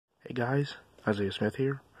Hey guys, Isaiah Smith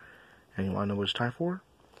here, and you want to know what it's time for?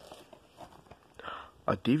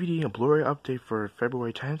 A DVD and Blu-ray update for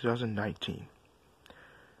February 10th, 2019.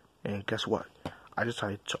 And guess what? I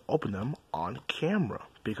decided to open them on camera,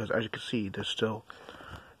 because as you can see, there's still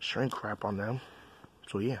shrink wrap on them.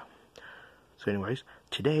 So yeah. So anyways,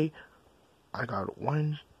 today, I got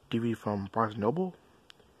one DVD from Barnes & Noble,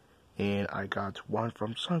 and I got one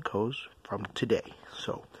from Suncoast from today.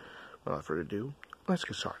 So, without further ado, let's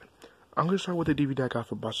get started. I'm going to start with the DVD I got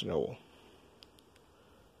from Barnes & Noble.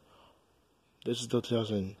 This is the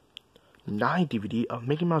 2009 DVD of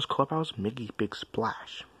Mickey Mouse Clubhouse Mickey Big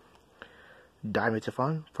Splash. Dive into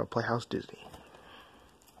Fun from Playhouse Disney.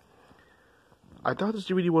 I thought this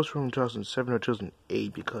DVD was from 2007 or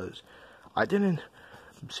 2008 because I didn't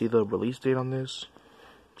see the release date on this.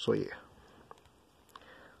 So yeah.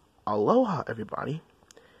 Aloha everybody.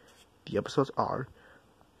 The episodes are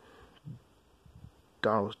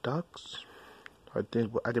Donald's Ducks, I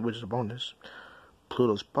did which is a bonus,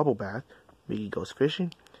 Pluto's Bubble Bath, Mickey Goes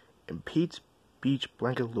Fishing, and Pete's Beach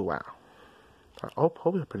Blanket Luau.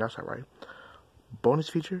 Hopefully I pronounced that right. Bonus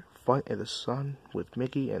feature, Fun in the Sun with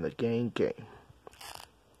Mickey and the Gang.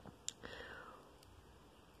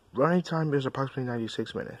 Running time is approximately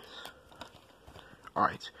 96 minutes.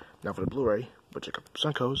 Alright, now for the Blu-ray, but check out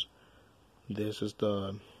Suncoast. This is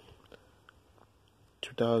the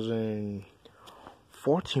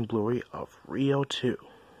 2014 Blu-ray of Rio 2.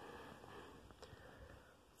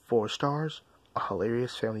 4 stars, a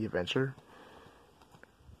hilarious family adventure.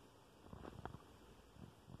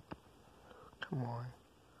 Come on.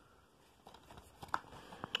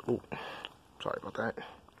 Oh, sorry about that.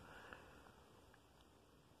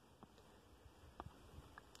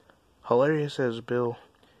 Hilarious as Bill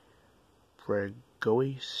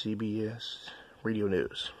Bregoey, CBS Radio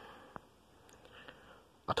News.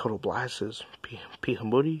 A total blast is P.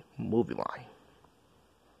 Hamudi Movie Line.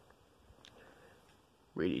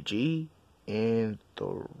 Rated G, and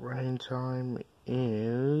the running time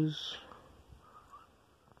is...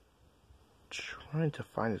 trying to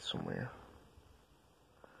find it somewhere.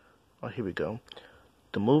 Oh, here we go.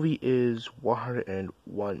 The movie is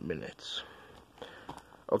 101 minutes.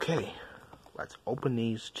 Okay, let's open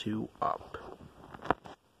these two up.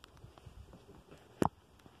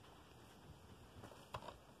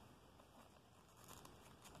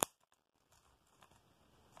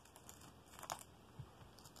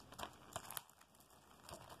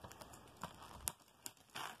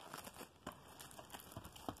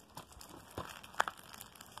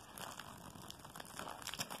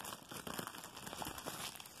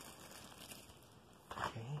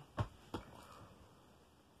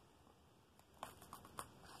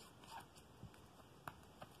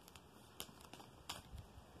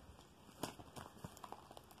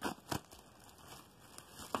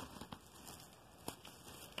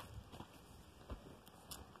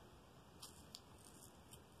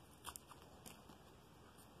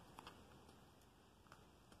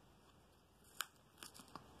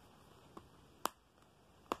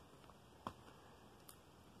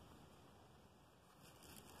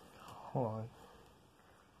 Hold on.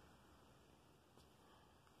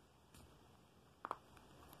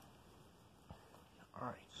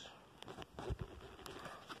 Alright.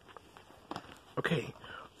 Okay,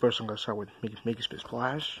 first I'm going to start with Mickey's Big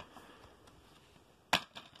Splash.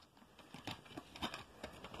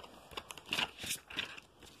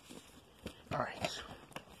 Alright.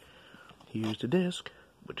 Here's the disc,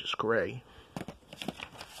 which is gray.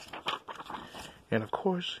 And of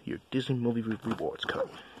course, your Disney Movie Rewards code.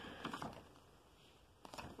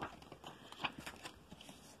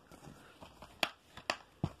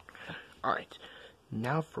 Alright,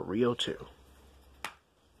 now for Rio 2.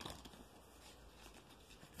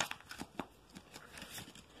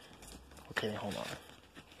 Okay, hold on.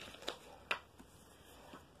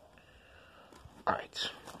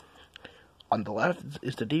 Alright. On the left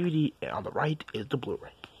is the DVD, and on the right is the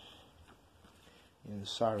Blu-ray.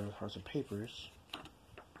 Inside are some papers.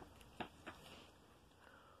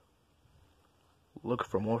 Look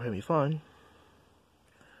for more Family Fun,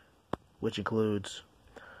 which includes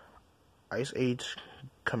Ice Age,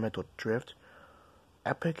 Comet Drift,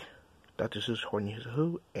 Epic, Dr. Seuss Horny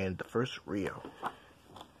Who, and the first Rio.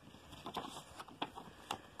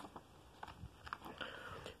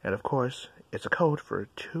 And of course, it's a code for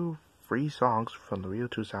 2 free songs from the Rio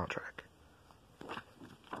 2 soundtrack.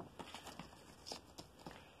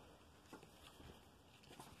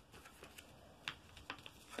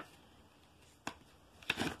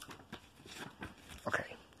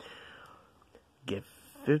 Okay. Get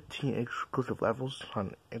 15 exclusive levels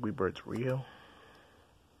on Angry Birds Rio.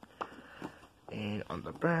 And on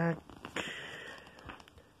the back,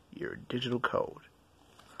 your digital code.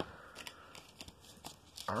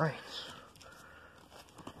 Alright.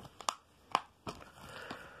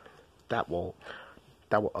 That will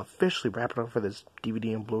officially wrap it up for this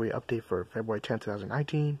DVD and Blu-ray update for February 10th,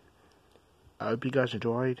 2019. I hope you guys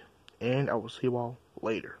enjoyed, and I will see you all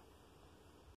later.